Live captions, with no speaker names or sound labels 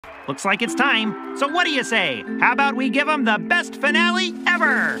Looks like it's time. So what do you say? How about we give them the best finale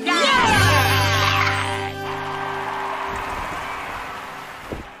ever?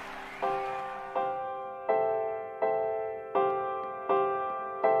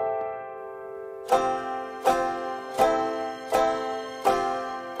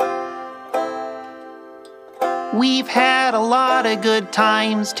 We've had a lot of good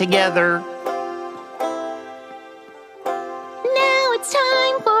times together. Now it's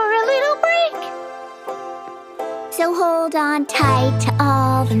time for a little break. So hold on tight to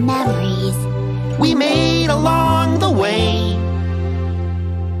all the memories we made along the way.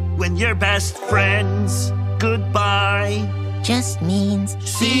 When you're best friends, goodbye just means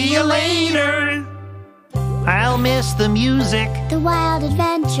see you later. I'll miss the music, the wild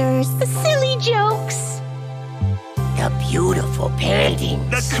adventures, the silly jokes, the beautiful paintings,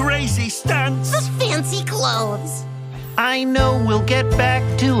 the crazy stunts, the fancy clothes. I know we'll get back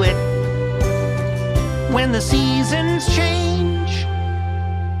to it when the seasons change.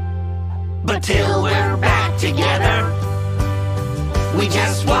 But till we're back together, we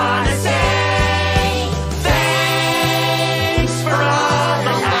just want to say thanks for all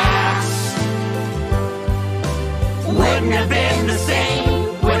the laughs. Wouldn't have been the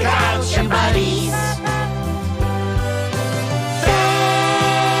same without your buddies.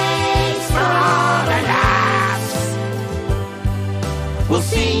 Thanks for all the laughs. We'll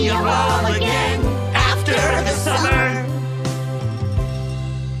see you all again after the summer.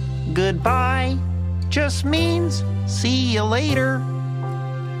 Goodbye just means see you later.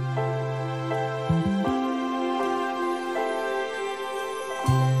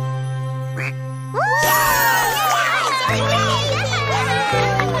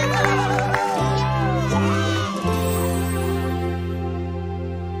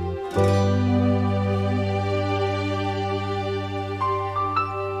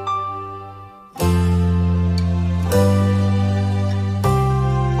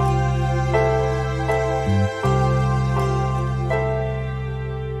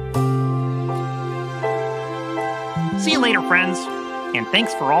 See you later, friends, and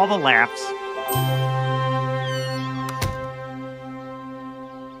thanks for all the laughs.